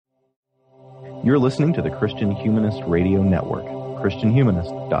You're listening to the Christian Humanist Radio Network,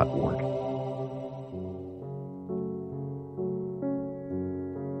 christianhumanist.org.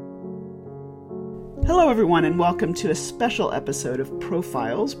 Hello, everyone, and welcome to a special episode of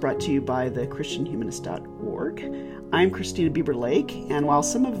Profiles brought to you by the christianhumanist.org. I'm Christina Bieber-Lake, and while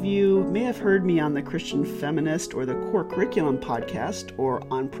some of you may have heard me on the Christian Feminist or the Core Curriculum podcast or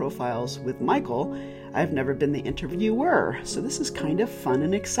on Profiles with Michael, I've never been the interviewer, so this is kind of fun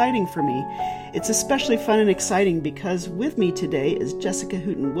and exciting for me. It's especially fun and exciting because with me today is Jessica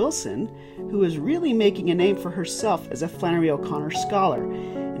Hooten Wilson, who is really making a name for herself as a Flannery O'Connor scholar.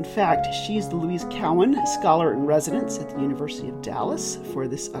 In fact, she's the Louise Cowan Scholar in Residence at the University of Dallas for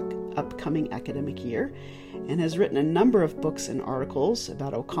this upcoming academic year, and has written a number of books and articles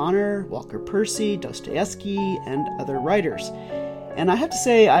about O'Connor, Walker Percy, Dostoevsky, and other writers. And I have to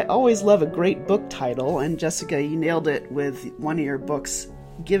say, I always love a great book title, and Jessica, you nailed it with one of your books,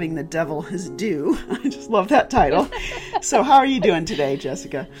 Giving the Devil His Due. I just love that title. So how are you doing today,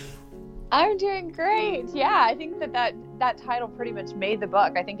 Jessica? I'm doing great. Yeah, I think that title pretty much made the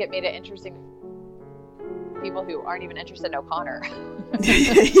book. I think it made it interesting for people who aren't even interested in O'Connor.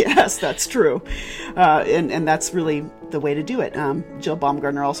 Yes, that's true. And that's really the way to do it. Jill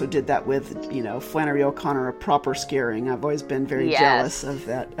Baumgartner also did that with, Flannery O'Connor, A Proper Scaring. I've always been very jealous of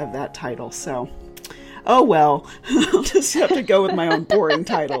that title. So, oh well, I'll just have to go with my own boring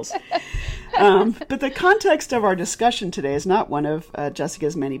titles. But the context of our discussion today is not one of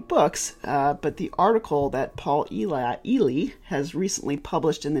Jessica's many books, but the article that Paul Ely has recently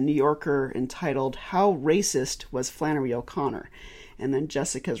published in The New Yorker entitled How Racist Was Flannery O'Connor? And then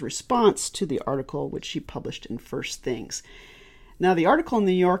Jessica's response to the article, which she published in First Things. Now, the article in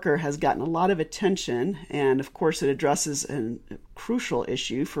The New Yorker has gotten a lot of attention, and of course it addresses a crucial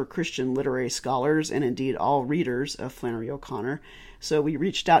issue for Christian literary scholars and indeed all readers of Flannery O'Connor. So we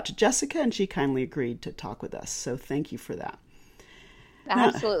reached out to Jessica, and she kindly agreed to talk with us. So thank you for that.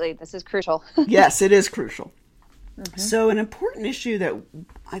 Absolutely. This is crucial. Yes, it is crucial. Mm-hmm. So an important issue that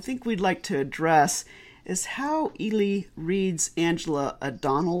I think we'd like to address is how Ely reads Angela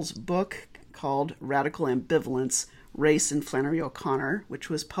O'Donnell's book called Radical Ambivalence, Race and Flannery O'Connor, which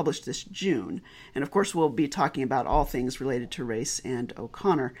was published this June. And of course, we'll be talking about all things related to race and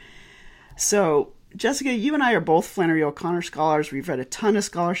O'Connor. So, Jessica, you and I are both Flannery O'Connor scholars. We've read a ton of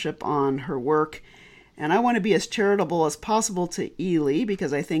scholarship on her work. And I want to be as charitable as possible to Ely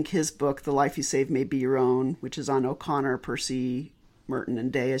because I think his book, The Life You Save May Be Your Own, which is on O'Connor, Percy, Merton,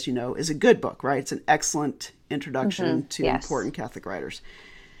 and Day, as you know, is a good book, right? It's an excellent introduction to important Catholic writers.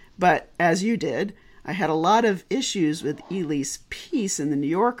 But as you did, I had a lot of issues with Ely's piece in The New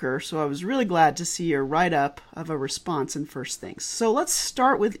Yorker, so I was really glad to see your write-up of a response in First Things. So let's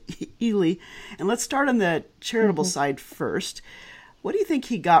start with Ely, and let's start on the charitable side first. What do you think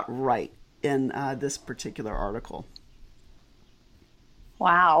he got right in this particular article?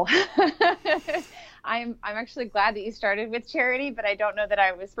 Wow. I'm actually glad that you started with charity, but I don't know that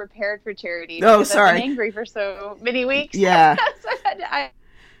I was prepared for charity. Oh, sorry. I've been angry for so many weeks. Yeah.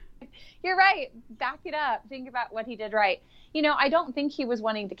 You're right. Back it up. Think about what he did right. I don't think he was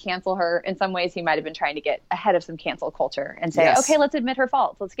wanting to cancel her. In some ways, he might have been trying to get ahead of some cancel culture and say, okay, let's admit her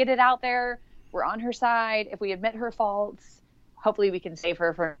faults. Let's get it out there. We're on her side. If we admit her faults, hopefully we can save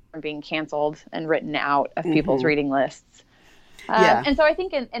her from being canceled and written out of people's reading lists. And so I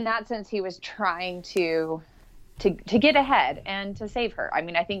think in that sense, he was trying to get ahead and to save her. I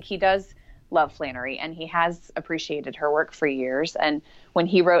mean, I think he does love Flannery and he has appreciated her work for years. And when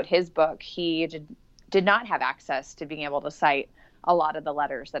he wrote his book, he did not have access to being able to cite a lot of the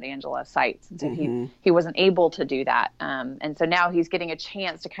letters that Angela cites. And so he wasn't able to do that. And so now he's getting a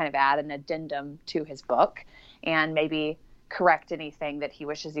chance to kind of add an addendum to his book and maybe correct anything that he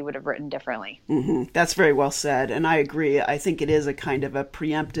wishes he would have written differently. That's very well said. And I agree. I think it is a kind of a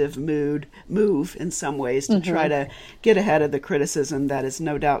preemptive move in some ways to try to get ahead of the criticism that is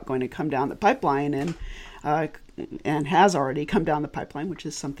no doubt going to come down the pipeline and has already come down the pipeline, which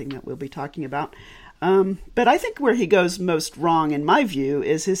is something that we'll be talking about. But I think where he goes most wrong, in my view,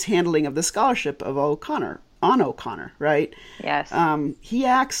 is his handling of the scholarship of O'Connor, right? Yes. He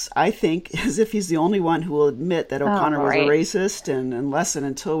acts, I think, as if he's the only one who will admit that O'Connor was a racist, and unless and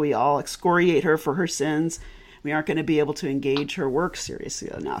until we all excoriate her for her sins, we aren't going to be able to engage her work seriously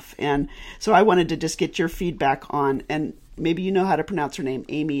enough. And so I wanted to just get your feedback on, and maybe you know how to pronounce her name,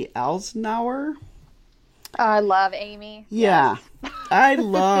 Amy Alsnauer? I love Amy. Yeah. Yes. I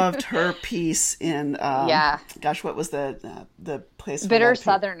loved her piece in, gosh, what was the place? Bitter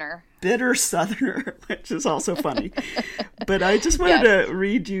Southerner. Bitter Southerner, which is also funny. But I just wanted to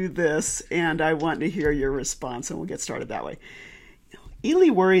read you this, and I want to hear your response, and we'll get started that way. Ely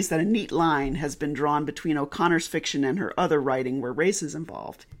worries that a neat line has been drawn between O'Connor's fiction and her other writing where race is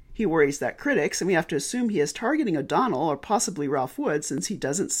involved. He worries that critics, and we have to assume he is targeting O'Donnell or possibly Ralph Wood since he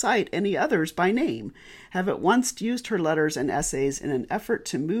doesn't cite any others by name, have at once used her letters and essays in an effort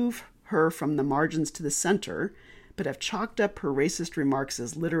to move her from the margins to the center, but have chalked up her racist remarks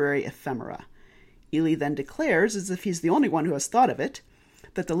as literary ephemera. Ely then declares, as if he's the only one who has thought of it,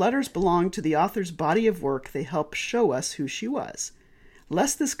 that the letters belong to the author's body of work. They help show us who she was.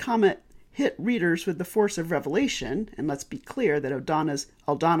 Lest this comment hit readers with the force of revelation, and let's be clear that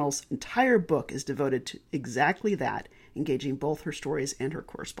O'Donnell's entire book is devoted to exactly that, engaging both her stories and her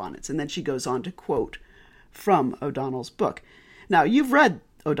correspondence. And then she goes on to quote from O'Donnell's book. Now, you've read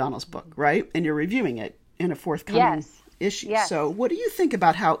O'Donnell's book, right? And you're reviewing it in a forthcoming issue. Yes. So what do you think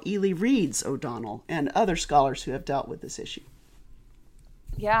about how Ely reads O'Donnell and other scholars who have dealt with this issue?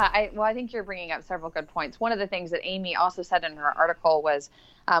 Yeah, I think you're bringing up several good points. One of the things that Amy also said in her article was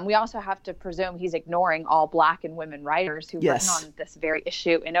we also have to presume he's ignoring all Black and women writers who've written on this very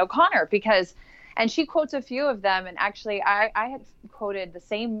issue in O'Connor and she quotes a few of them. And actually, I had quoted the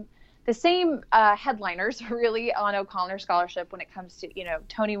same headliners really on O'Connor scholarship when it comes to,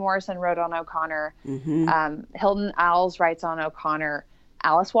 Toni Morrison wrote on O'Connor, Hilton Owls writes on O'Connor,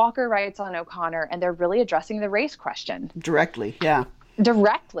 Alice Walker writes on O'Connor, and they're really addressing the race question. Directly.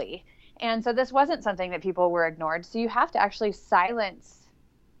 And so this wasn't something that people were ignored. So you have to actually silence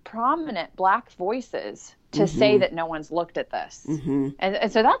prominent Black voices to say that no one's looked at this.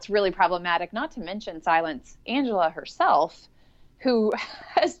 And so that's really problematic, not to mention silence Angela herself, who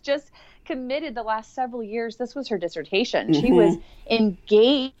has just committed the last several years. This was her dissertation. She was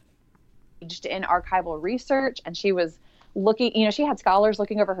engaged in archival research, and she was looking, she had scholars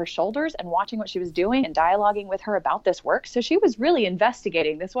looking over her shoulders and watching what she was doing and dialoguing with her about this work. So she was really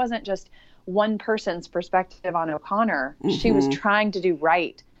investigating. This wasn't just one person's perspective on O'Connor. She was trying to do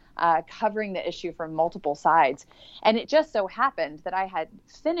right, covering the issue from multiple sides. And it just so happened that I had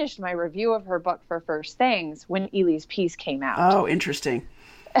finished my review of her book for First Things when Ely's piece came out. Oh, interesting.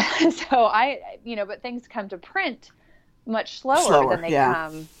 So but things come to print much slower than they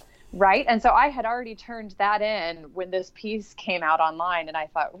come. Right. And so I had already turned that in when this piece came out online. And I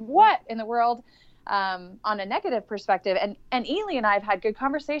thought, what in the world, on a negative perspective? And Ely and I have had good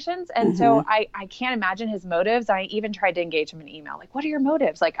conversations. And so I can't imagine his motives. I even tried to engage him in email. Like, what are your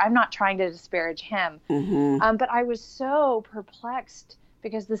motives? Like, I'm not trying to disparage him. But I was so perplexed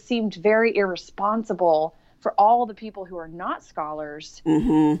because this seemed very irresponsible for all the people who are not scholars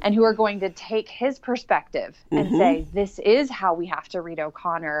and who are going to take his perspective and say, this is how we have to read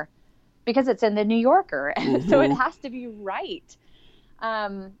O'Connor, because it's in the New Yorker. And so it has to be right.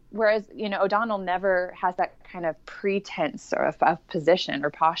 Whereas, O'Donnell never has that kind of pretense of position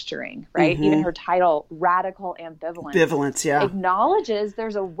or posturing, right? Even her title, Radical Ambivalence, acknowledges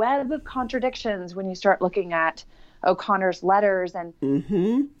there's a web of contradictions when you start looking at O'Connor's letters and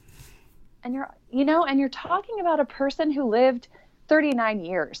you're talking about a person who lived 39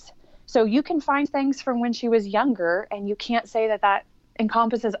 years. So you can find things from when she was younger, and you can't say that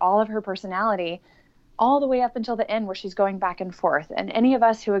encompasses all of her personality all the way up until the end where she's going back and forth. And any of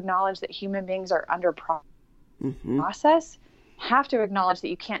us who acknowledge that human beings are under process have to acknowledge that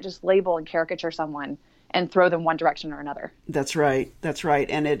you can't just label and caricature someone and throw them one direction or another. That's right.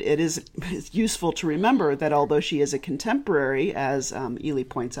 And it's useful to remember that although she is a contemporary, as Ely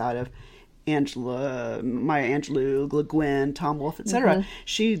points out, of Angela, Maya Angelou, Le Guin, Tom Wolfe, etc.,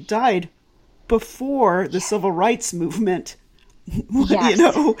 she died before the civil rights movement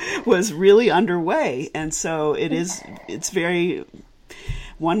was really underway. And so it's very,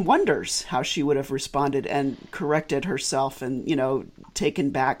 one wonders how she would have responded and corrected herself and, taken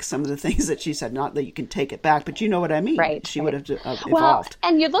back some of the things that she said. Not that you can take it back, but you know what I mean. Right. She would have evolved. Well,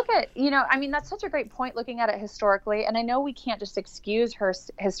 and you look at, that's such a great point looking at it historically. And I know we can't just excuse her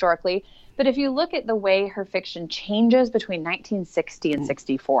historically, but if you look at the way her fiction changes between 1960 and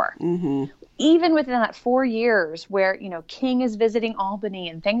 64, even within that 4 years where, King is visiting Albany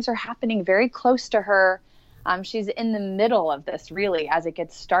and things are happening very close to her, she's in the middle of this really as it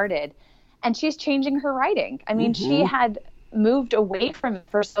gets started, and she's changing her writing. I mean, she had moved away from it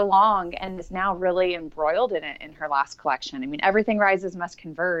for so long and is now really embroiled in it in her last collection. I mean, Everything Rises Must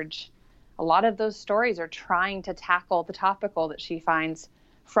Converge. A lot of those stories are trying to tackle the topical that she finds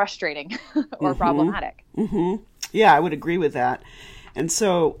frustrating or problematic. Yeah, I would agree with that. And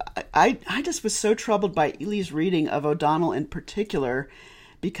so I just was so troubled by Ely's reading of O'Donnell in particular,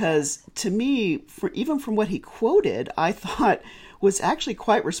 because to me, even from what he quoted, I thought was actually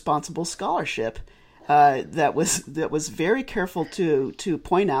quite responsible scholarship. That was very careful to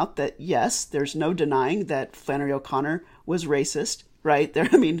point out that, yes, there's no denying that Flannery O'Connor was racist, right? There,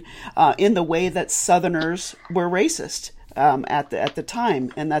 I mean, in the way that Southerners were racist at the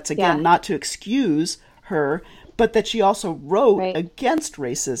time, and that's again not to excuse her, but that she also wrote against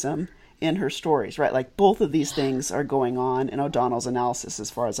racism in her stories, right? Like both of these things are going on in O'Donnell's analysis, as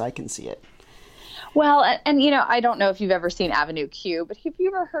far as I can see it. Well, and you know, I don't know if you've ever seen Avenue Q, but have you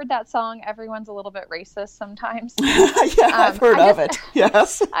ever heard that song, Everyone's a Little Bit Racist Sometimes? I've heard of it.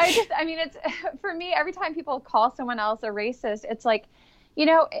 Yes. I mean, it's, for me, every time people call someone else a racist, it's like, you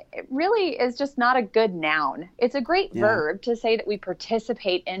know, it really is just not a good noun. It's a great verb to say that we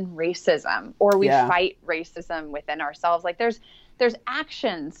participate in racism or we fight racism within ourselves. Like there's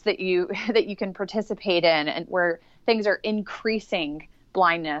actions that you can participate in, and where things are increasing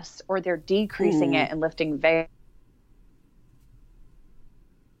blindness or they're decreasing it and lifting veil.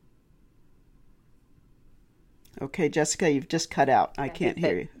 Okay, Jessica, you've just cut out. I can't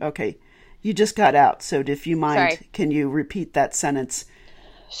hear you. Okay, you just got out. So if you mind, can you repeat that sentence?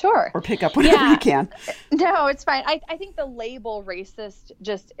 Sure. Or pick up whenever you can. No, it's fine. I think the label racist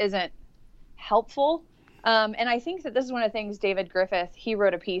just isn't helpful. And I think that this is one of the things David Griffith, he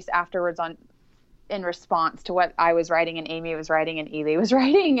wrote a piece afterwards in response to what I was writing and Amy was writing and Ely was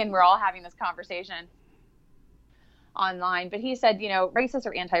writing, and we're all having this conversation online. But he said, you know, racist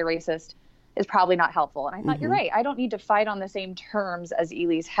or anti-racist is probably not helpful. And I thought, you're right. I don't need to fight on the same terms as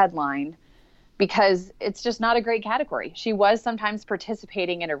Ely's headline, because it's just not a great category. She was sometimes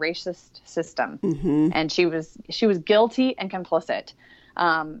participating in a racist system, and she was guilty and complicit.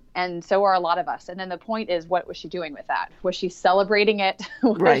 And so are a lot of us. And then the point is, what was she doing with that? Was she celebrating it?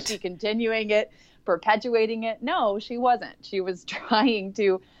 Was she continuing it, perpetuating it? No, she wasn't. She was trying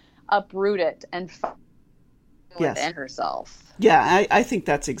to uproot it and fight within herself. Yeah, I think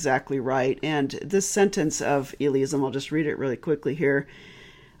that's exactly right. And this sentence of Ely's, and I'll just read it really quickly here,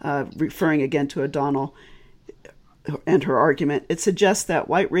 referring again to O'Donnell and her argument, it suggests that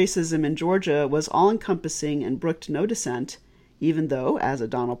white racism in Georgia was all-encompassing and brooked no dissent, even though, as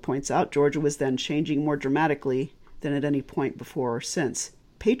O'Donnell points out, Georgia was then changing more dramatically than at any point before or since.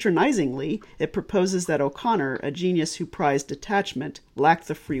 Patronizingly, it proposes that O'Connor, a genius who prized detachment, lacked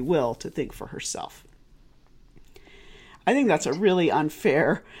the free will to think for herself. I think that's a really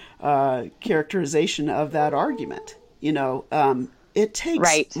unfair characterization of that argument. You know, it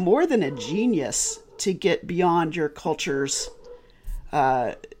takes more than a genius to get beyond your culture's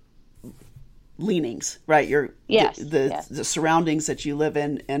leanings, right? The surroundings that you live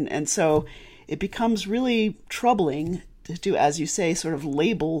in. And so it becomes really troubling to, as you say, sort of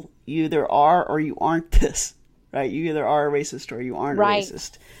label you either are or you aren't this, right? You either are a racist or you aren't a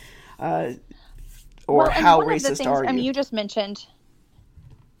racist. Or how racist are you? I mean, you just mentioned...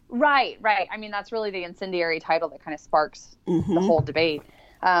 Right. I mean, that's really the incendiary title that kind of sparks the whole debate.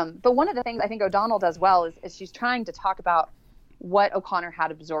 But one of the things I think O'Donnell does well is she's trying to talk about what O'Connor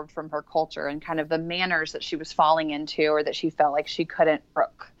had absorbed from her culture and kind of the manners that she was falling into or that she felt like she couldn't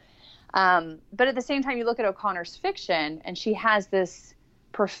brook. But at the same time, you look at O'Connor's fiction, and she has this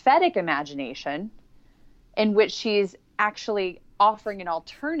prophetic imagination in which she's actually offering an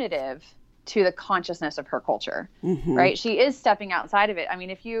alternative to the consciousness of her culture, right? She is stepping outside of it. I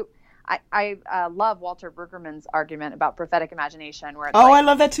mean, I love Walter Brueggemann's argument about prophetic imagination, where it's I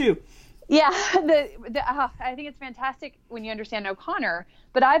love that too. Yeah, I think it's fantastic when you understand O'Connor,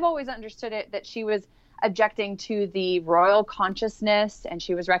 but I've always understood it that she was objecting to the royal consciousness, and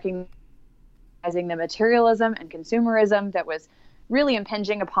she was recognizing the materialism and consumerism that was really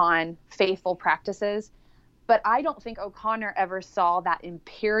impinging upon faithful practices. But I don't think O'Connor ever saw that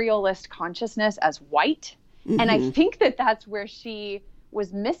imperialist consciousness as white. And I think that that's where she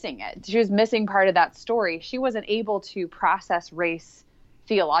was missing it. She was missing part of that story. She wasn't able to process race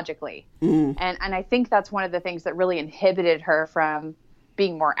theologically. And I think that's one of the things that really inhibited her from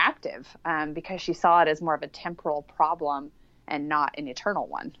being more active, because she saw it as more of a temporal problem and not an eternal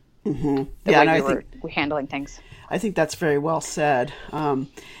one. I think we're handling things. I think that's very well said.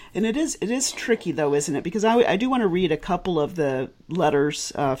 And it is tricky, though, isn't it? Because I do want to read a couple of the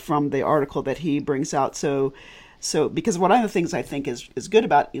letters from the article that he brings out. So because one of the things I think is good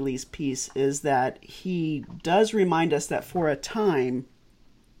about Ely's piece is that he does remind us that for a time,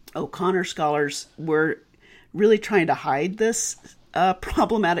 O'Connor scholars were really trying to hide this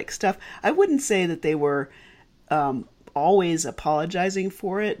problematic stuff. I wouldn't say that they were always apologizing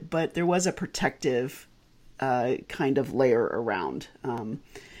for it, but there was a protective kind of layer around,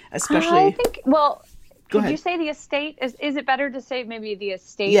 especially. I think. Well, could you say the estate? Is it better to say maybe the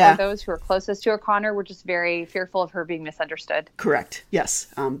estate or those who are closest to O'Connor were just very fearful of her being misunderstood? Correct. Yes,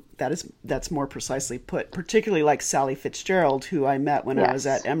 that's more precisely put. Particularly like Sally Fitzgerald, who I met when I was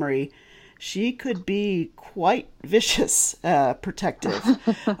at Emory. she could be quite vicious, protective,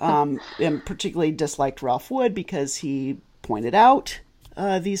 and particularly disliked Ralph Wood because he pointed out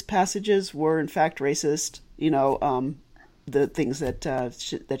these passages were in fact racist. The things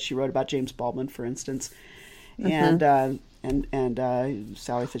that she wrote about James Baldwin, for instance, and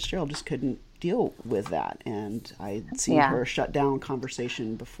Sally Fitzgerald just couldn't deal with that, and I'd seen her shut down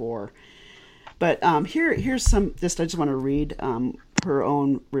conversation before. But here's some. I just want to read her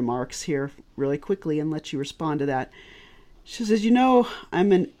own remarks here really quickly and let you respond to that. She says,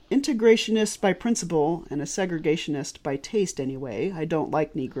 I'm an integrationist by principle and a segregationist by taste anyway. I don't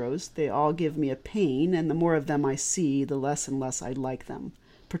like Negroes. They all give me a pain, and the more of them I see, the less and less I like them,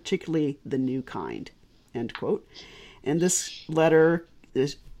 particularly the new kind, end quote. And this letter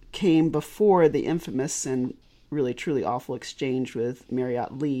came before the infamous and really truly awful exchange with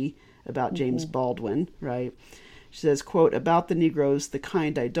Marriott Lee about James Baldwin, right? She says, quote, about the Negroes, the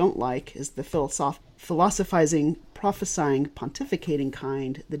kind I don't like is the philosophizing, prophesying, pontificating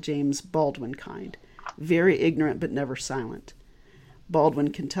kind, the James Baldwin kind. Very ignorant but never silent.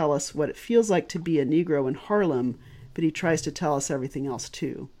 Baldwin can tell us what it feels like to be a Negro in Harlem, but he tries to tell us everything else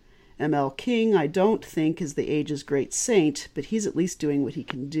too. M.L. King, I don't think, is the age's great saint, but he's at least doing what he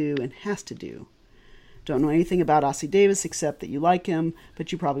can do and has to do. Don't know anything about Ossie Davis except that you like him,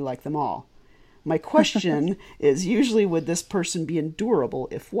 but you probably like them all. My question is, usually would this person be endurable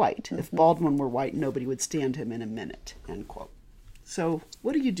if white? If Baldwin were white, nobody would stand him in a minute, end quote. So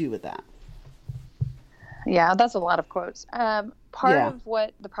what do you do with that? Yeah, that's a lot of quotes. Part of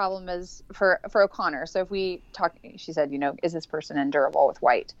what the problem is for O'Connor, so if we talk, she said, is this person endurable with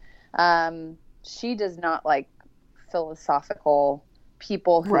white? She does not like philosophical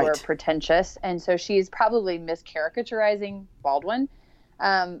people who are pretentious, and so she's probably mischaracterizing Baldwin.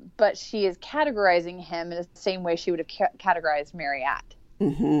 But she is categorizing him in the same way she would have categorized Marriott,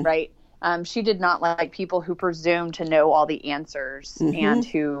 right? She did not like people who presume to know all the answers and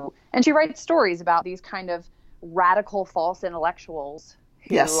she writes stories about these kind of radical false intellectuals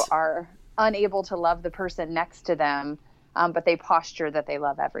who are unable to love the person next to them, but they posture that they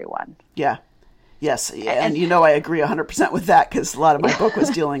love everyone. Yeah. Yes, and I agree 100% with that, because a lot of my book was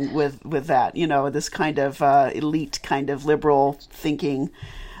dealing with that, this kind of elite, kind of liberal thinking,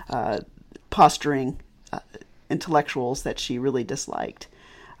 posturing intellectuals that she really disliked,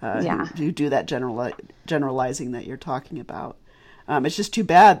 who do that generalizing that you're talking about. It's just too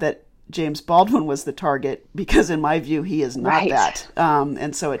bad that James Baldwin was the target, because in my view, he is not that.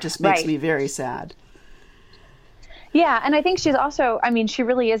 And so it just makes me very sad. Yeah, and I think she's also, she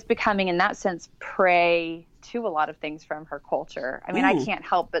really is becoming, in that sense, prey to a lot of things from her culture. I can't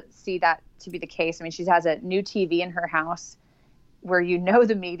help but see that to be the case. She has a new TV in her house where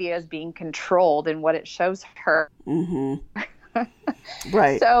the media is being controlled in what it shows her.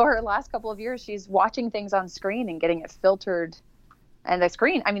 Right. So her last couple of years, she's watching things on screen and getting it filtered. And the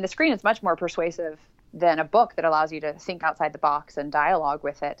screen is much more persuasive than a book that allows you to think outside the box and dialogue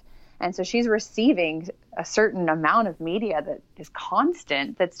with it. And so she's receiving a certain amount of media that is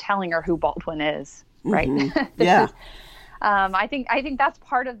constant, that's telling her who Baldwin is, right? I think that's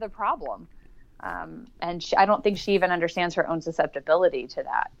part of the problem. And I don't think she even understands her own susceptibility to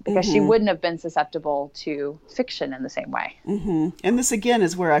that, because she wouldn't have been susceptible to fiction in the same way. And this, again,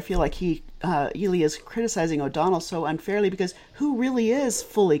 is where I feel like Ely is criticizing O'Donnell so unfairly, because who really is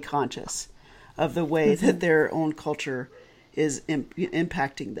fully conscious of the way that their own culture is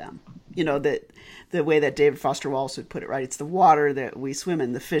impacting them? That the way that David Foster Wallace would put it, right? It's the water that we swim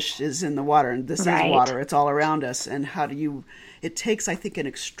in. The fish is in the water, and this is water. It's all around us. And it takes, I think, an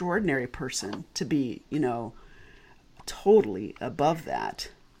extraordinary person to be, totally above that.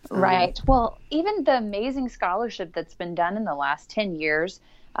 Right. Well, even the amazing scholarship that's been done in the last 10 years,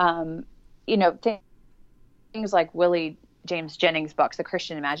 things like Willie James Jennings' books, The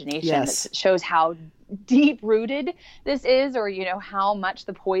Christian Imagination, that shows how deep-rooted this is, or how much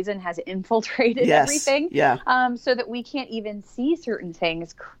the poison has infiltrated everything, so that we can't even see certain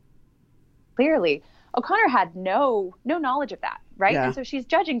things clearly. O'Connor had no knowledge of that, right? And so she's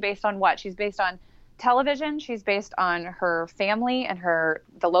judging based on what? She's based on television, she's based on her family and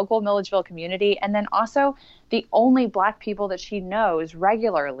the local Milledgeville community, and then also the only Black people that she knows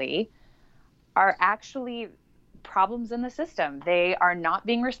regularly are actually problems in the system. They are not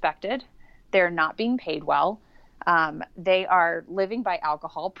being respected. They're not being paid well. They are living by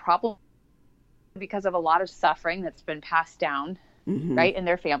alcohol, probably because of a lot of suffering that's been passed down, right, in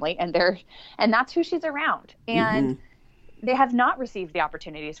their family, and that's who she's around. And they have not received the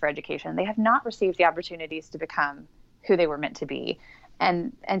opportunities for education. They have not received the opportunities to become who they were meant to be.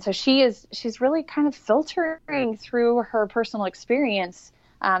 And so she's really kind of filtering through her personal experience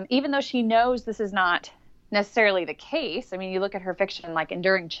even though she knows this is not necessarily the case. I mean, you look at her fiction like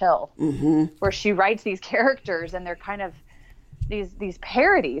Enduring Chill, where she writes these characters and they're kind of these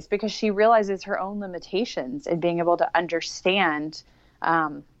parodies because she realizes her own limitations in being able to understand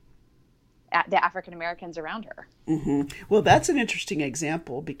the African Americans around her. Well, that's an interesting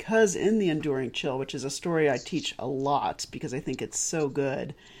example because in The Enduring Chill, which is a story I teach a lot because I think it's so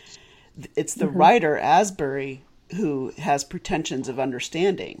good, it's the writer, Asbury, who has pretensions of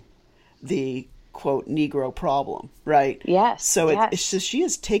understanding the, quote, Negro problem, right? Yes. So it's just, she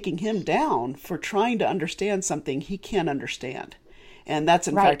is taking him down for trying to understand something he can't understand. And that's,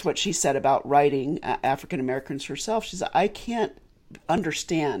 in fact, what she said about writing African Americans herself. She said, I can't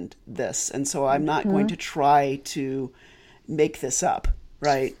understand this, and so I'm not going to try to make this up,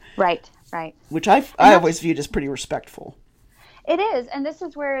 right? Right. Which I always viewed as pretty respectful. It is, and this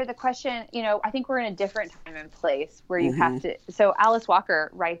is where the question, I think we're in a different time and place where you have to, so Alice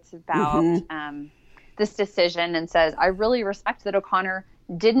Walker writes about this decision and says, I really respect that O'Connor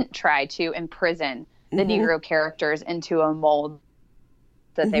didn't try to imprison the Negro characters into a mold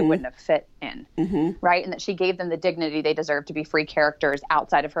that they wouldn't have fit in, right? And that she gave them the dignity they deserve to be free characters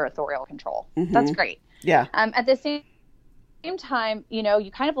outside of her authorial control. That's great. Yeah. At the same time,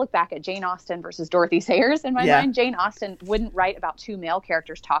 you kind of look back at Jane Austen versus Dorothy Sayers in my mind. Jane Austen wouldn't write about two male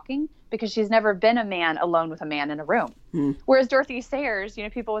characters talking because she's never been a man alone with a man in a room. Whereas Dorothy Sayers,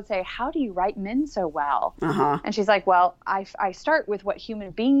 people would say, how do you write men so well? And she's like, well, I start with what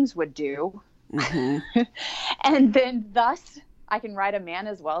human beings would do. And then thus I can write a man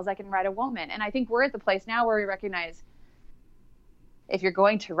as well as I can write a woman. And I think we're at the place now where we recognize if you're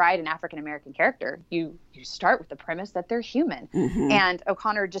going to write an African-American character, you start with the premise that they're human. And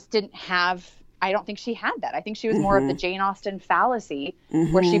O'Connor just didn't have, I don't think she had that. I think she was more of the Jane Austen fallacy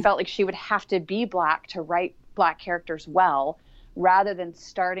where she felt like she would have to be Black to write Black characters well, rather than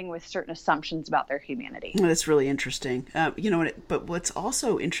starting with certain assumptions about their humanity. That's really interesting. But what's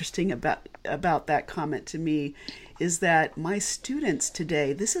also interesting about that comment to me is that my students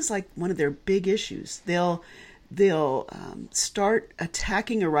today, this is like one of their big issues. They'll start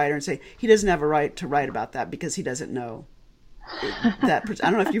attacking a writer and say, he doesn't have a right to write about that because he doesn't know that.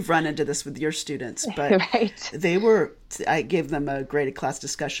 I don't know if you've run into this with your students, but I gave them a graded class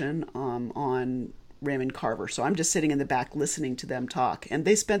discussion on Raymond Carver. So I'm just sitting in the back listening to them talk. And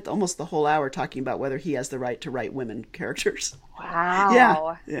they spent almost the whole hour talking about whether he has the right to write women characters.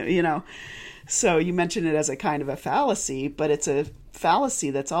 Wow. Yeah. So you mentioned it as a kind of a fallacy, but it's a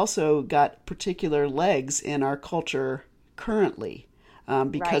fallacy that's also got particular legs in our culture currently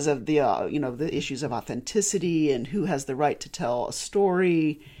because of the, the issues of authenticity and who has the right to tell a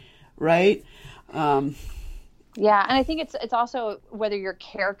story, right? Yeah, and I think it's also whether you're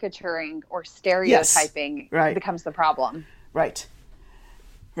caricaturing or stereotyping becomes the problem. Right.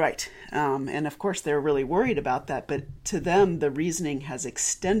 And of course they're really worried about that, but to them the reasoning has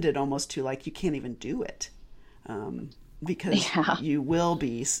extended almost to like you can't even do it because you will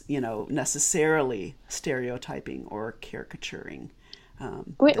be, necessarily stereotyping or caricaturing.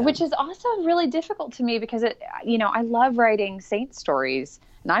 Which is also really difficult to me because I love writing saint stories.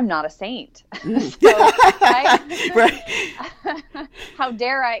 And I'm not a saint. How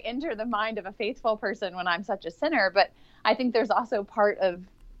dare I enter the mind of a faithful person when I'm such a sinner? But I think there's also part of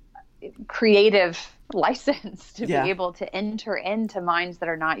creative license to be able to enter into minds that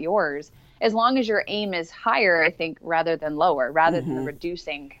are not yours, as long as your aim is higher, I think, rather than lower, rather than the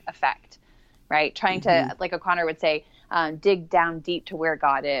reducing effect, right? Trying to, like O'Connor would say, dig down deep to where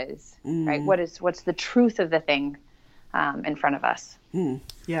God is, right? What's the truth of the thing in front of us?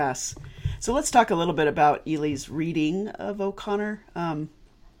 Yes. So let's talk a little bit about Ely's reading of O'Connor.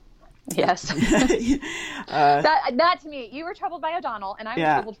 Yes. That to me, you were troubled by O'Donnell, and I was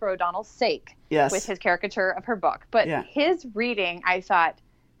troubled for O'Donnell's sake with his caricature of her book. But his reading, I thought,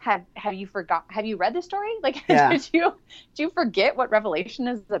 have you read the story? Like, did you forget what Revelation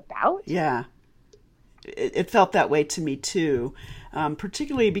is about? Yeah. It felt that way to me too,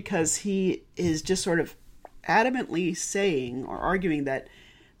 particularly because he is just sort of adamantly saying or arguing that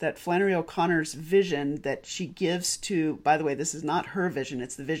Flannery O'Connor's vision that she gives to, by the way, this is not her vision,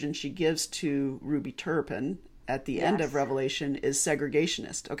 it's the vision she gives to Ruby Turpin at the end of Revelation, is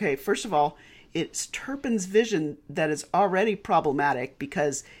segregationist. Okay, first of all, it's Turpin's vision that is already problematic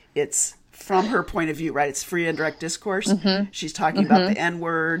because it's from her point of view, right? It's free and direct discourse. She's talking about the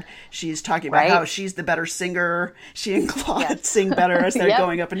N-word. She's talking about how she's the better singer. She and Claude sing better as they're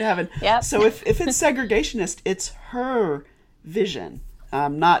going up into heaven. So if it's segregationist, it's her vision,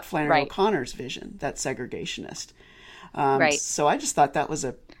 not Flannery O'Connor's vision that's segregationist. So I just thought that was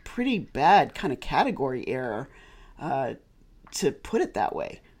a pretty bad kind of category error to put it that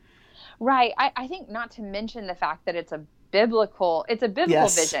way. Right. I think not to mention the fact that it's a biblical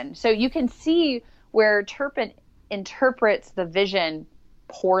Yes. vision. So you can see where Turpin interprets the vision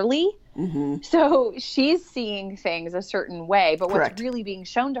poorly. Mm-hmm. So she's seeing things a certain way, but Correct. what's really being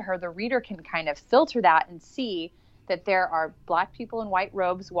shown to her, the reader can kind of filter that and see that there are Black people in white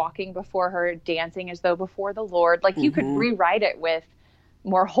robes walking before her, dancing as though before the Lord. Like you could rewrite it with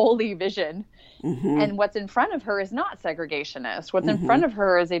more holy vision. And what's in front of her is not segregationist. What's in front of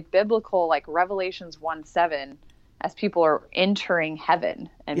her is a biblical, like Revelations 1:7, as people are entering heaven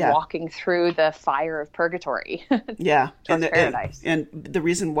and walking through the fire of purgatory. Yeah. And paradise. And the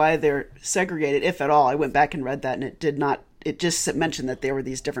reason why they're segregated, if at all, I went back and read that, and it just mentioned that there were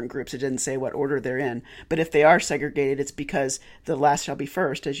these different groups. It didn't say what order they're in. But if they are segregated, it's because the last shall be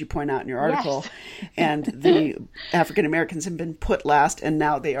first, as you point out in your article. Yes. And the African Americans have been put last, and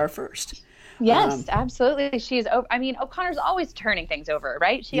now they are first. Yes, absolutely. O'Connor's always turning things over,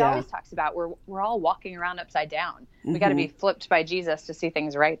 right? She always talks about we're all walking around upside down. We got to be flipped by Jesus to see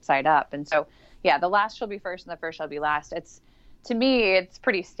things right side up. And so, the last shall be first and the first shall be last. To me, it's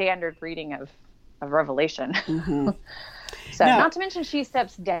pretty standard reading of Revelation. So not to mention she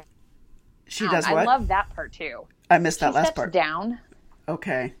steps down. She does what? I love that part too. I missed that last part. She steps down.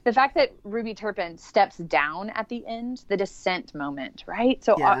 Okay. The fact that Ruby Turpin steps down at the end, the descent moment, right?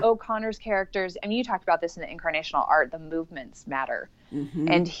 So O'Connor's characters, and you talked about this in the incarnational art, the movements matter.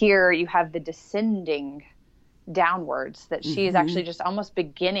 And here you have the descending downwards, that she is actually just almost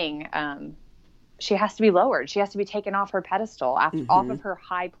beginning. She has to be lowered. She has to be taken off her pedestal, off of her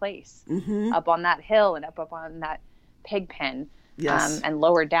high place, up on that hill and up on that pig pen, and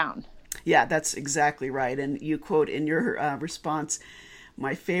lowered down. Yeah, that's exactly right. And you quote in your response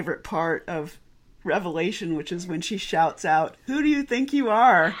my favorite part of Revelation, which is when she shouts out, "Who do you think you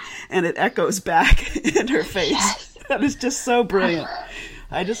are?" And it echoes back in her face. Yes. That is just so brilliant.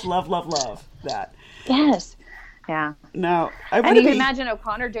 I just love that. Yes. Yeah. Now, you can imagine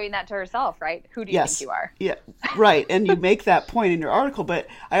O'Connor doing that to herself, right? Who do you think you are? Yeah, right. And you make that point in your article. But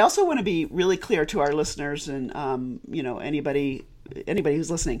I also want to be really clear to our listeners and, anybody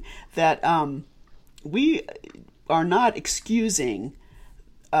who's listening, that we are not excusing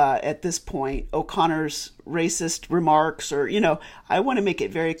at this point O'Connor's racist remarks, or I want to make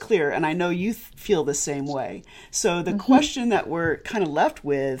it very clear, and I know you feel the same way. So the question that we're kind of left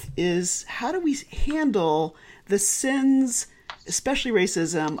with is, how do we handle the sins, especially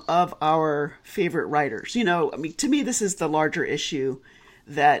racism, of our favorite writers? To me, this is the larger issue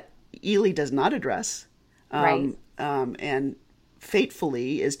that Ely does not address, right? And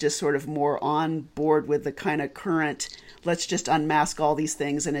fatefully is just sort of more on board with the kind of current, let's just unmask all these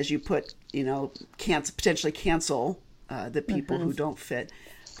things, and as you put, potentially cancel the people who don't fit.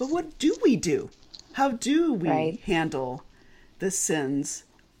 But what do we do? How do we handle the sins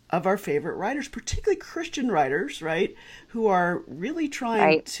of our favorite writers, particularly Christian writers, right, who are really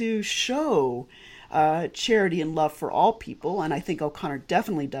trying to show charity and love for all people? And I think O'Connor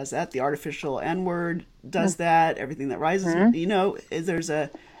definitely does that. The artificial N-word does that. Everything that rises, there's a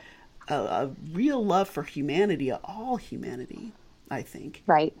real love for humanity, all humanity, I think,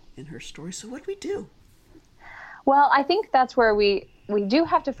 in her story. So what do we do? Well, I think that's where we do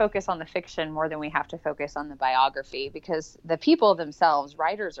have to focus on the fiction more than we have to focus on the biography, because the people themselves,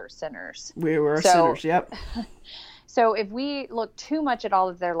 writers, are sinners. We were sinners, yep. So if we look too much at all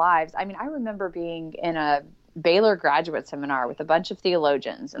of their lives, I remember being in a Baylor graduate seminar with a bunch of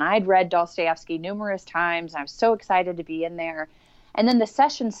theologians, and I had read Dostoevsky numerous times, and I was so excited to be in there. And then the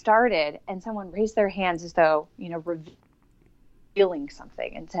session started, and someone raised their hands as though, revealing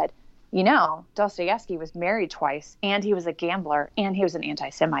something, and said, Dostoevsky was married twice, and he was a gambler, and he was an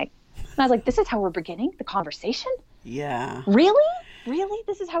anti-Semite. And I was like, this is how we're beginning the conversation? Yeah. Really?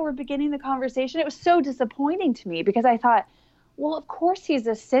 This is how we're beginning the conversation? It was so disappointing to me, because I thought, well, of course he's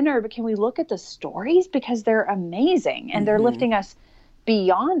a sinner, but can we look at the stories? Because they're amazing, and they're lifting us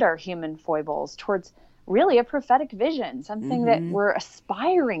beyond our human foibles towards really a prophetic vision, something that we're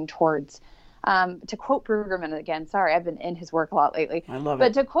aspiring towards. To quote Brueggemann again, sorry, I've been in his work a lot lately. I love it.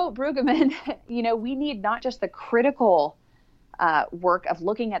 But to quote Brueggemann, we need not just the critical work of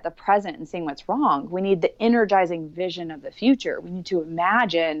looking at the present and seeing what's wrong. We need the energizing vision of the future. We need to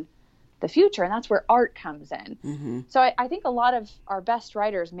imagine the future, and that's where art comes in. So I think a lot of our best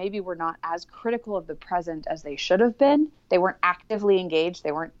writers maybe were not as critical of the present as they should have been. They weren't actively engaged.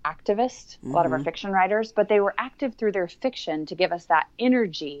 They weren't activists, a lot of our fiction writers, but they were active through their fiction to give us that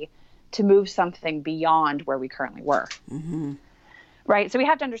energy to move something beyond where we currently were. Right? So we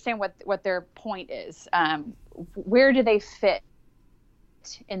have to understand what their point is. Where do they fit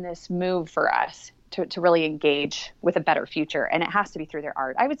in this move for us? to really engage with a better future. And it has to be through their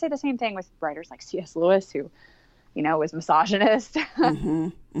art. I would say the same thing with writers like C.S. Lewis, who, was misogynist.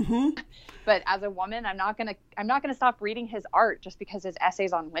 But as a woman, I'm not gonna stop reading his art just because his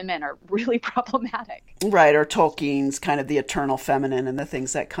essays on women are really problematic. Right, or Tolkien's kind of the eternal feminine and the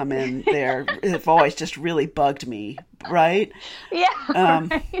things that come in there have always just really bugged me. Right? Yeah.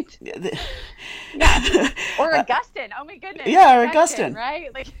 Right. Yeah. Or Augustine. Oh my goodness. Yeah, or Augustine.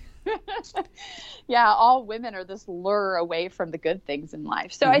 Right? Like. Yeah, all women are this lure away from the good things in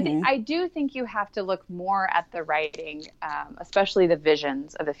life. So I do think you have to look more at the writing, especially the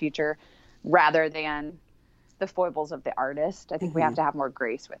visions of the future, rather than the foibles of the artist. I think we have to have more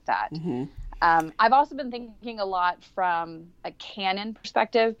grace with that. I've also been thinking a lot from a canon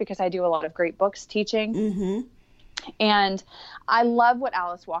perspective, because I do a lot of great books teaching. And I love what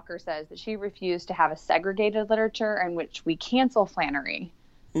Alice Walker says, that she refused to have a segregated literature in which we cancel Flannery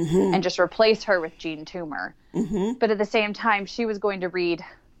and just replace her with Jean Toomer. But at the same time, she was going to read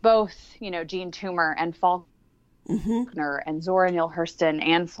both, Jean Toomer and Faulkner and Zora Neale Hurston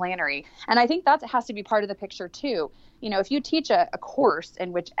and Flannery. And I think that has to be part of the picture too. If you teach a course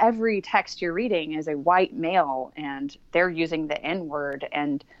in which every text you're reading is a white male and they're using the N-word,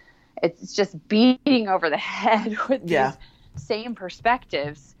 and it's just beating over the head with these same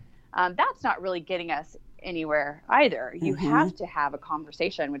perspectives, that's not really getting us anywhere either. You have to have a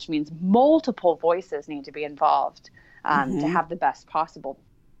conversation, which means multiple voices need to be involved to have the best possible.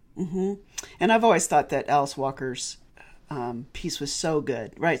 And I've always thought that Alice Walker's piece was so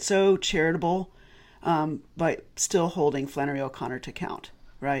good, right? So charitable, but still holding Flannery O'Connor to account,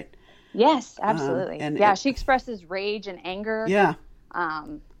 right? Yes, absolutely. She expresses rage and anger. Yeah.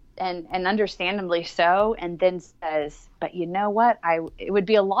 And understandably so, and then says, but you know what? It would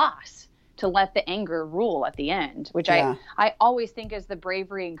be a loss to let the anger rule at the end, which I always think is the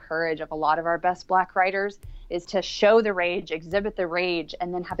bravery and courage of a lot of our best Black writers, is to show the rage, exhibit the rage,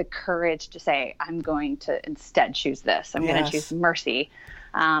 and then have the courage to say, I'm going to instead choose this. I'm going to choose mercy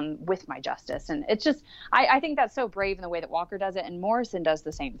with my justice. And it's just, I think that's so brave in the way that Walker does it, and Morrison does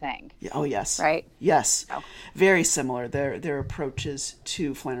the same thing. Oh, yes. Right? Yes. Oh. Very similar, their approaches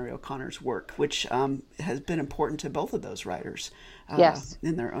to Flannery O'Connor's work, which has been important to both of those writers.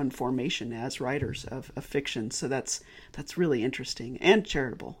 In their own formation as writers of fiction. So that's really interesting and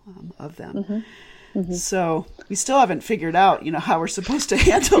charitable of them. So we still haven't figured out, how we're supposed to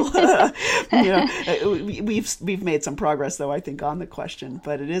handle. We've made some progress, though, I think, on the question,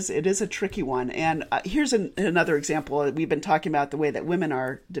 but it is a tricky one. And here's another example. We've been talking about the way that women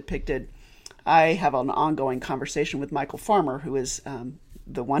are depicted. I have an ongoing conversation with Michael Farmer, who is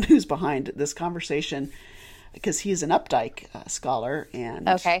the one who's behind this conversation, because he's an Updike scholar and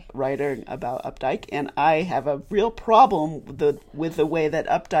writer about Updike. And I have a real problem with the way that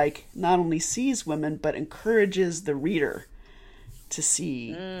Updike not only sees women, but encourages the reader to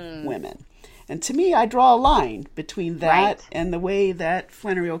see women. And to me, I draw a line between that and the way that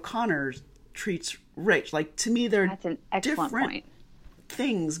Flannery O'Connor treats Rach. Like, to me, there are different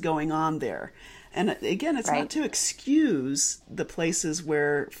things going on there. And again, it's not to excuse the places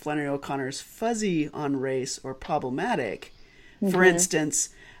where Flannery O'Connor is fuzzy on race or problematic. For instance,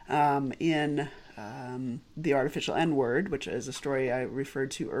 in The Artificial N-Word, which is a story I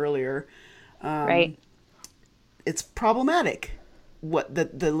referred to earlier, it's problematic what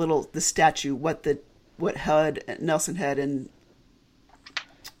the statue, what Nelson Head and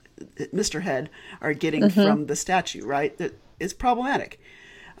Mr. Head are getting from the statue, right? That is problematic.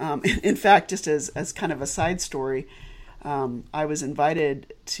 In fact, just as kind of a side story, I was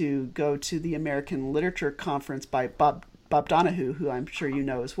invited to go to the American Literature Conference by Bob Donahue, who I'm sure you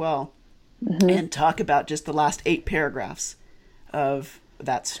know as well, and talk about just the last 8 paragraphs of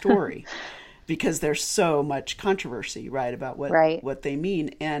that story, because there's so much controversy, right, about what they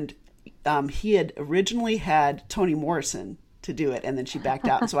mean. And he had originally had Toni Morrison to do it, and then she backed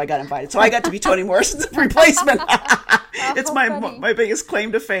out, and so I got invited. So I got to be Toni Morrison's replacement. It's my biggest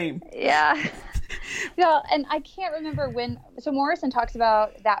claim to fame. Yeah. Yeah, and I can't remember so Morrison talks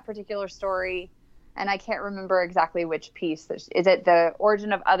about that particular story, and I can't remember exactly which piece. Is it The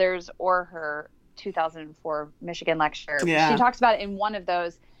Origin of Others or her 2004 Michigan lecture? Yeah. She talks about it in one of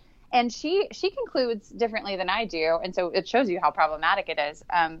those, and she concludes differently than I do, and so it shows you how problematic it is.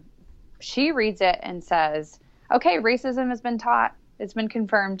 She reads it and says, okay, racism has been taught. It's been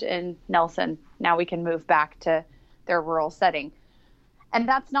confirmed in Nelson. Now we can move back to their rural setting. And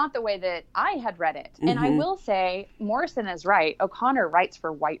that's not the way that I had read it. And I will say, Morrison is right. O'Connor writes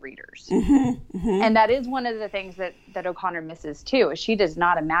for white readers. And that is one of the things that O'Connor misses too, is she does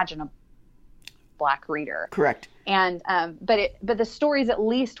not imagine Black reader. Correct. And but the stories at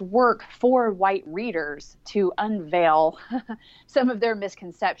least work for white readers to unveil some of their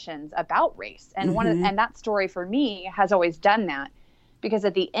misconceptions about race. And and that story for me has always done that, because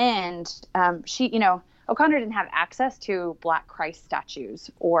at the end, O'Connor didn't have access to Black Christ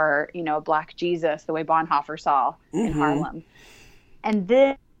statues or, Black Jesus the way Bonhoeffer saw in Harlem. And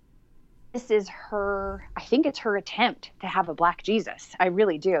this is I think it's her attempt to have a Black Jesus. I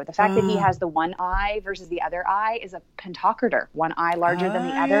really do. The fact that he has the one eye versus the other eye is a pentocrator, one eye larger than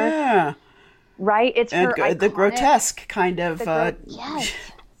the other. Yeah. Right? It's her iconic, the grotesque kind of. Yes.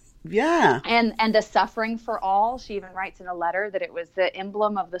 Yeah. And the suffering for all. She even writes in a letter that it was the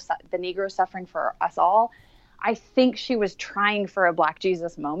emblem of the Negro suffering for us all. I think she was trying for a Black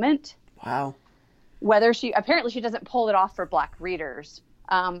Jesus moment. Wow. Apparently she doesn't pull it off for Black readers.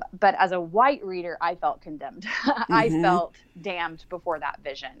 But as a white reader, I felt condemned. I felt damned before that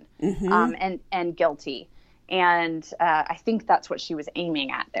vision, and guilty. And I think that's what she was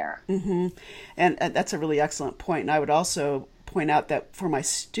aiming at there. And that's a really excellent point. And I would also point out that for my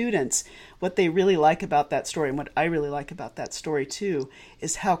students, what they really like about that story, and what I really like about that story too,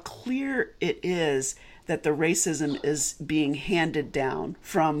 is how clear it is that the racism is being handed down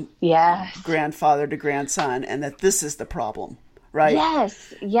from grandfather to grandson, and that this is the problem. Right.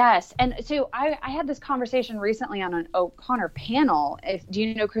 Yes. And so I had this conversation recently on an O'Connor panel. Do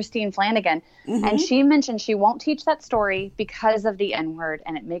you know Christine Flanagan? And she mentioned she won't teach that story because of the N-word,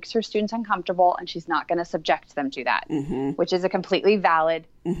 and it makes her students uncomfortable, and she's not going to subject them to that, which is a completely valid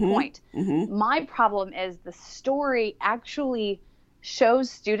point. My problem is the story actually shows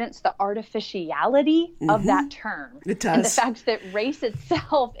students the artificiality of that term. It does. And the fact that race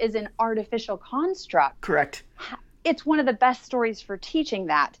itself is an artificial construct. Correct. It's one of the best stories for teaching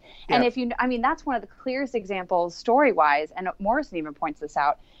that. And that's one of the clearest examples story-wise, and Morrison even points this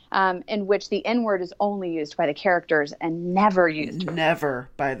out, in which the N-word is only used by the characters and never used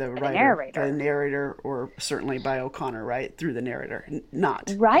by the writer, the narrator, or certainly by O'Connor, right? Through the narrator,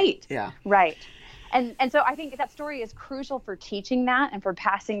 not. Right. Yeah. Right. And so I think that story is crucial for teaching that and for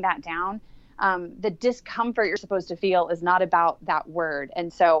passing that down. The discomfort you're supposed to feel is not about that word.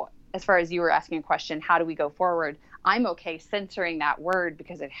 And so as far as you were asking a question, how do we go forward? I'm okay censoring that word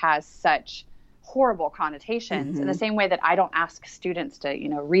because it has such horrible connotations, in the same way that I don't ask students to,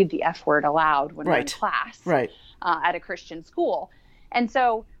 read the F word aloud when they're in class at a Christian school. And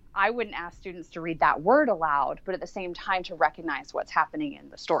so I wouldn't ask students to read that word aloud, but at the same time to recognize what's happening in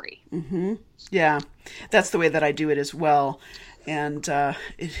the story. Yeah, that's the way that I do it as well. And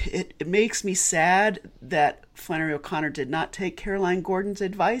it makes me sad that Flannery O'Connor did not take Caroline Gordon's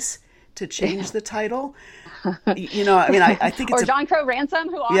advice to change the title. I think it's... Or John Crow Ransom,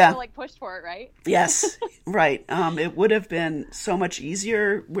 who also pushed for it, right? Yes, right. It would have been so much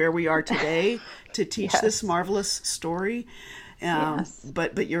easier where we are today to teach this marvelous story.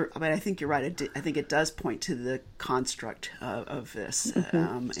 But I think you're right. I think it does point to the construct of this,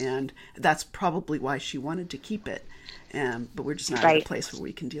 and that's probably why she wanted to keep it. But we're just not in a place where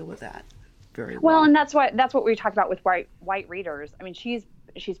we can deal with that very well. Well, and that's what we talked about with white readers. I mean, she's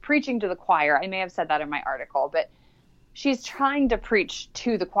preaching to the choir. I may have said that in my article, but she's trying to preach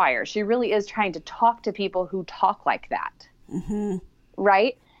to the choir. She really is trying to talk to people who talk like that,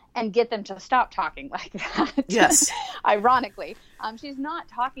 right? And get them to stop talking like that. Yes. Ironically, she's not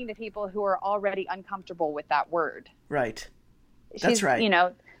talking to people who are already uncomfortable with that word. Right. That's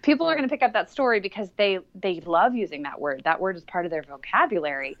right. People are going to pick up that story because they love using that word. That word is part of their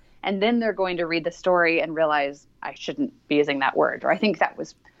vocabulary. And then they're going to read the story and realize I shouldn't be using that word. Or I think that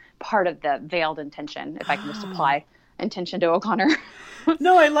was part of the veiled intention, if I can just apply intention to O'Connor.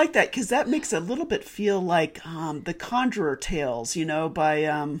 No, I like that, because that makes it a little bit feel like the Conjurer Tales,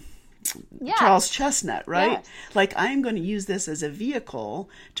 by Charles Chestnut, right? Yes. Like, I'm going to use this as a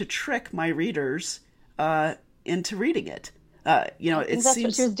vehicle to trick my readers into reading it. It that's seems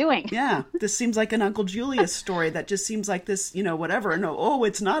what she was doing. Yeah, this seems like an Uncle Julius story that just seems like this, whatever. No,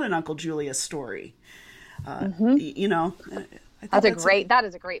 it's not an Uncle Julius story. That is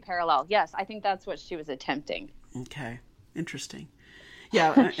a great parallel. Yes, I think that's what she was attempting. Okay, interesting.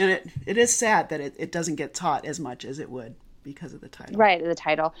 Yeah, and it is sad that it doesn't get taught as much as it would because of the title. Right, the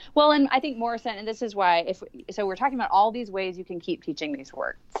title. Well, and I think Morrison, and this is why, so we're talking about all these ways you can keep teaching these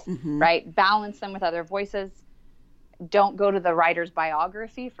words, right? Balance them with other voices. Don't go to the writer's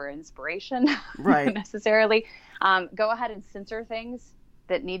biography for inspiration, right? necessarily. Go ahead and censor things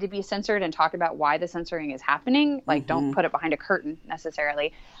that need to be censored and talk about why the censoring is happening. Like, don't put it behind a curtain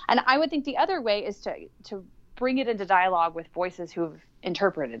necessarily. And I would think the other way is to bring it into dialogue with voices who've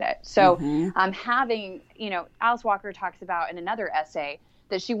interpreted it. So having, Alice Walker talks about in another essay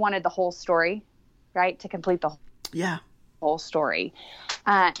that she wanted the whole story right, to complete the yeah. whole story.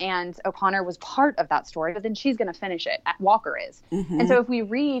 And O'Connor was part of that story, but then she's going to finish it. Walker is. Mm-hmm. And so if we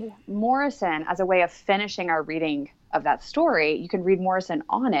read Morrison as a way of finishing our reading of that story, you can read Morrison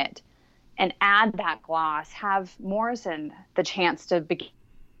on it and add that gloss, have Morrison the chance to begin.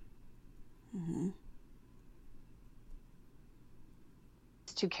 Mm-hmm.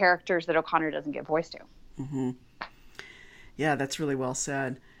 To characters that O'Connor doesn't give voice to. Mm-hmm. Yeah, that's really well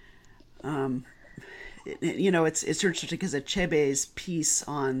said. It's interesting because Achebe's piece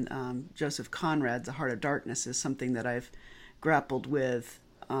on Joseph Conrad's The Heart of Darkness is something that I've grappled with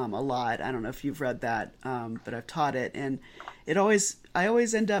a lot. I don't know if you've read that, but I've taught it, and I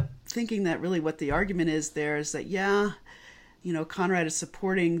always end up thinking that really what the argument is there is that, Conrad is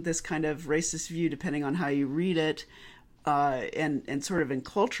supporting this kind of racist view, depending on how you read it, and sort of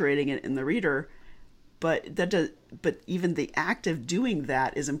enculturating it in the reader. But even the act of doing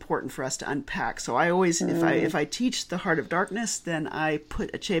that is important for us to unpack. So I always, if I teach The Heart of Darkness, then I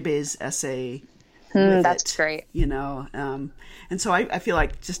put Achebe's essay with that's it, great. And so I feel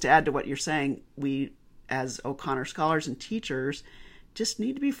like, just to add to what you're saying, we as O'Connor scholars and teachers just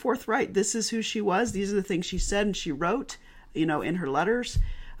need to be forthright. This is who she was. These are the things she said and she wrote, in her letters.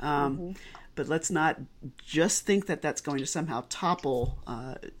 But let's not just think that that's going to somehow topple,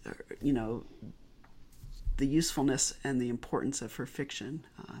 the usefulness and the importance of her fiction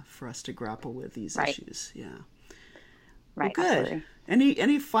for us to grapple with these issues. Yeah. Right. Well, good. Absolutely.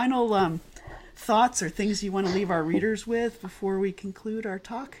 Any final thoughts or things you want to leave our readers with before we conclude our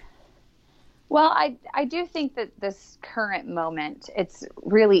talk? Well, I do think that this current moment, it's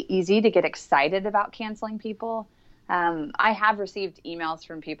really easy to get excited about canceling people. I have received emails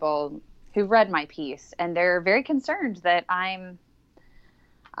from people who read my piece, and they're very concerned that I'm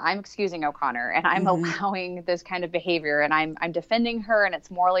excusing O'Connor and I'm allowing this kind of behavior, and I'm defending her, and it's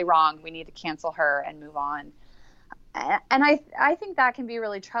morally wrong. We need to cancel her and move on. And I think that can be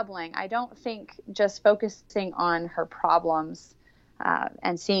really troubling. I don't think just focusing on her problems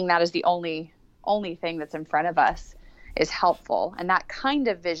and seeing that as the only thing that's in front of us is helpful. And that kind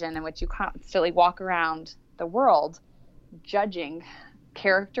of vision in which you constantly walk around the world judging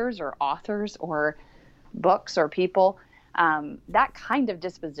characters or authors or books or people, that kind of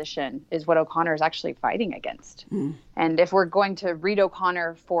disposition is what O'Connor is actually fighting against. And if we're going to read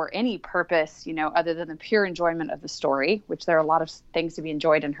O'Connor for any purpose, other than the pure enjoyment of the story, which there are a lot of things to be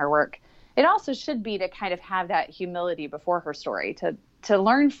enjoyed in her work, it also should be to kind of have that humility before her story, to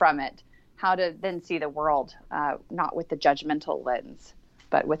learn from it how to then see the world, not with the judgmental lens,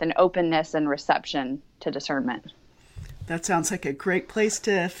 but with an openness and reception to discernment. That sounds like a great place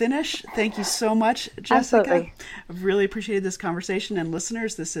to finish. Thank you so much, Jessica. Absolutely. I've really appreciated this conversation. And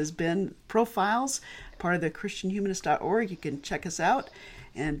listeners, this has been Profiles, part of the ChristianHumanist.org. You can check us out,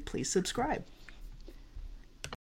 and please subscribe.